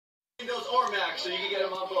Windows or Mac, so you can get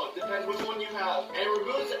them on both. Depends which one you have. And it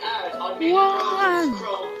removes ads on major browsers,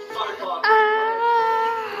 Chrome, Firefox,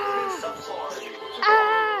 Safari.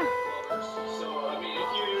 So, I mean,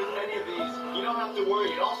 if you use any of these, you don't have to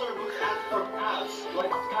worry. It also removes ads from apps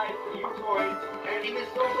like Skype, uTorrent, and even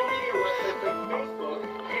social media websites like Facebook.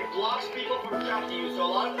 It blocks people from tracking you. So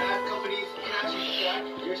a lot of ad companies can actually track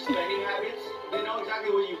your spending habits. They know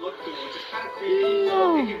exactly what you look through, which is kind of creepy.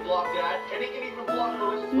 So it can block that, and it can even block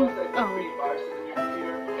malicious websites that create viruses in your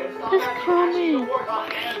computer. And it's not that it can actually work on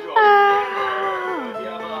Android.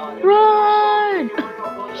 Run!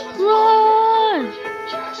 Run!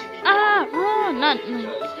 Run! Not me.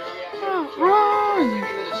 Run! In the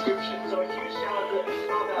description. So a huge shout out to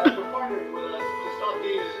Stop Ads for partnering with us to stop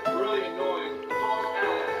these really annoying false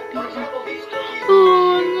ads. For example, these cookies.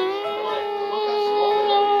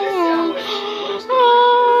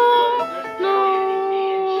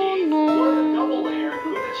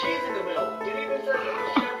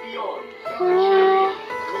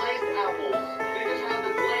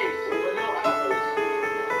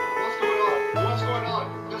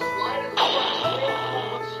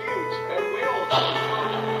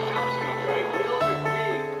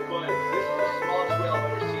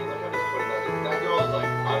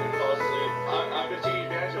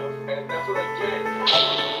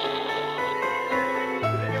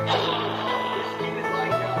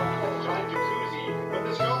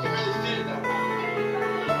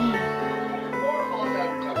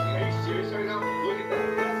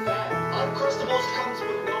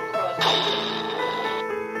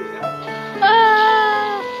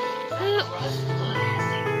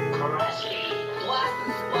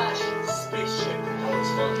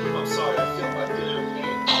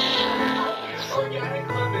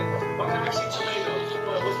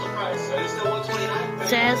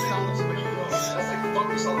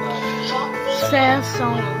 Sad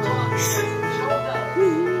song.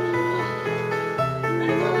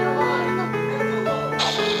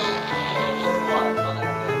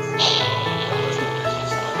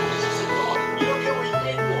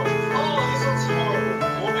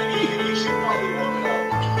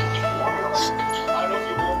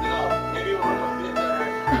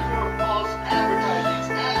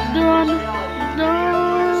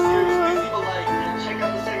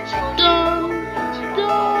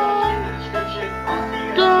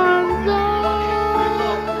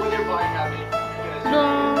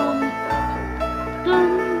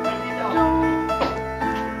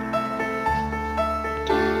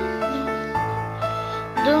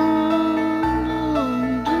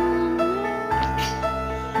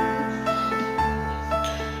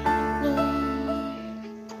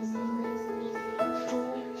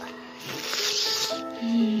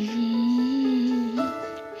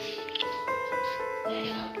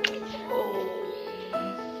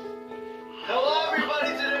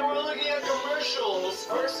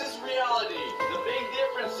 Versus reality. The big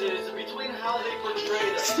difference is between how they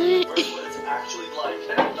portray the scene versus what it's actually like.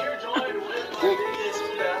 And I'm here joined with my biggest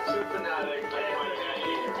fast food fanatic.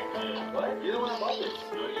 What? You don't want to buy this?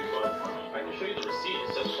 No, you bought. I can show you the receipt.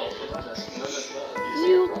 It says 12%.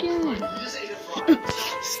 You can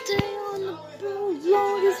stay on the boat as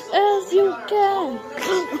long as you can.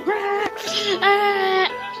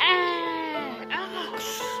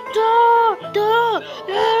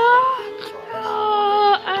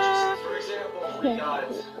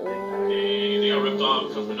 You got ripped off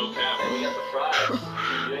because with no cap. And we got the fries.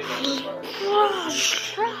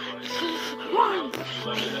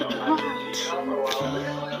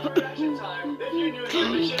 If you're new here,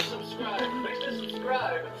 make sure to subscribe. Make sure to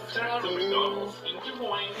subscribe. Turn on the McDonald's. We're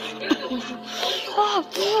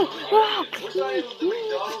starting with the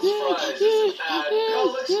McDonald's fries. This is ad. It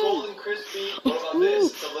looks golden crispy. What about this?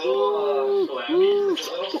 It's a little flabby. It's a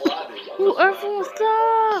little flabby.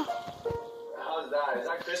 How's that? Is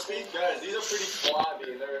that crispy? Guys, these are pretty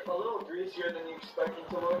flabby. They're a little greasier than you expect them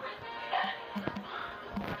to look.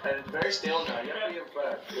 And it's very stale now. You have to be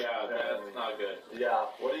impressed. Yeah, that's not good. Yeah.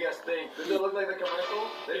 What do you guys think? Does it look like the commercial?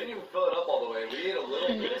 They didn't even fill it up all the way. We ate a little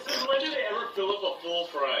bit. When did they ever fill up a full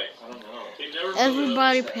fry? I don't know. They never.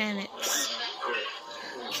 Everybody panics.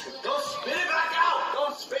 Don't spit it back out!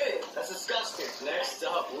 Don't spit it! That's disgusting. Next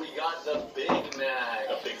up, we got the Big Mac.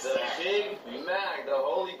 The Big Mac, the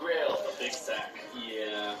Holy Grail. The Big Sack.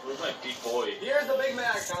 Yeah. Where's my big boy? Here's the Big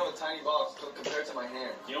Mac. Kind of a tiny box. Comes compared to my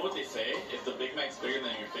hand. You know what they say? If the Big Mac's bigger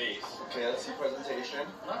than your face. Okay, let's see presentation.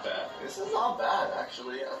 Not bad. This is not bad,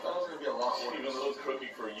 actually. I thought it was going to be a lot worse. Even a little crooked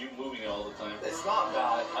for you moving it all the time. It's not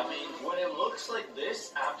bad. I mean, when it looks like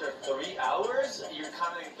this after 3 hours, you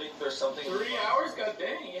kind of think there's something. 3 hours? God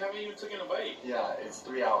dang, you haven't even taken a bite. Yeah, it's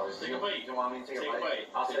 3 hours. Take a bite. You want me to take a bite? Take a bite.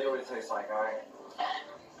 I'll tell you what it tastes like, alright?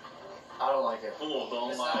 I don't like it. Oh,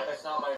 don't lie. It's not my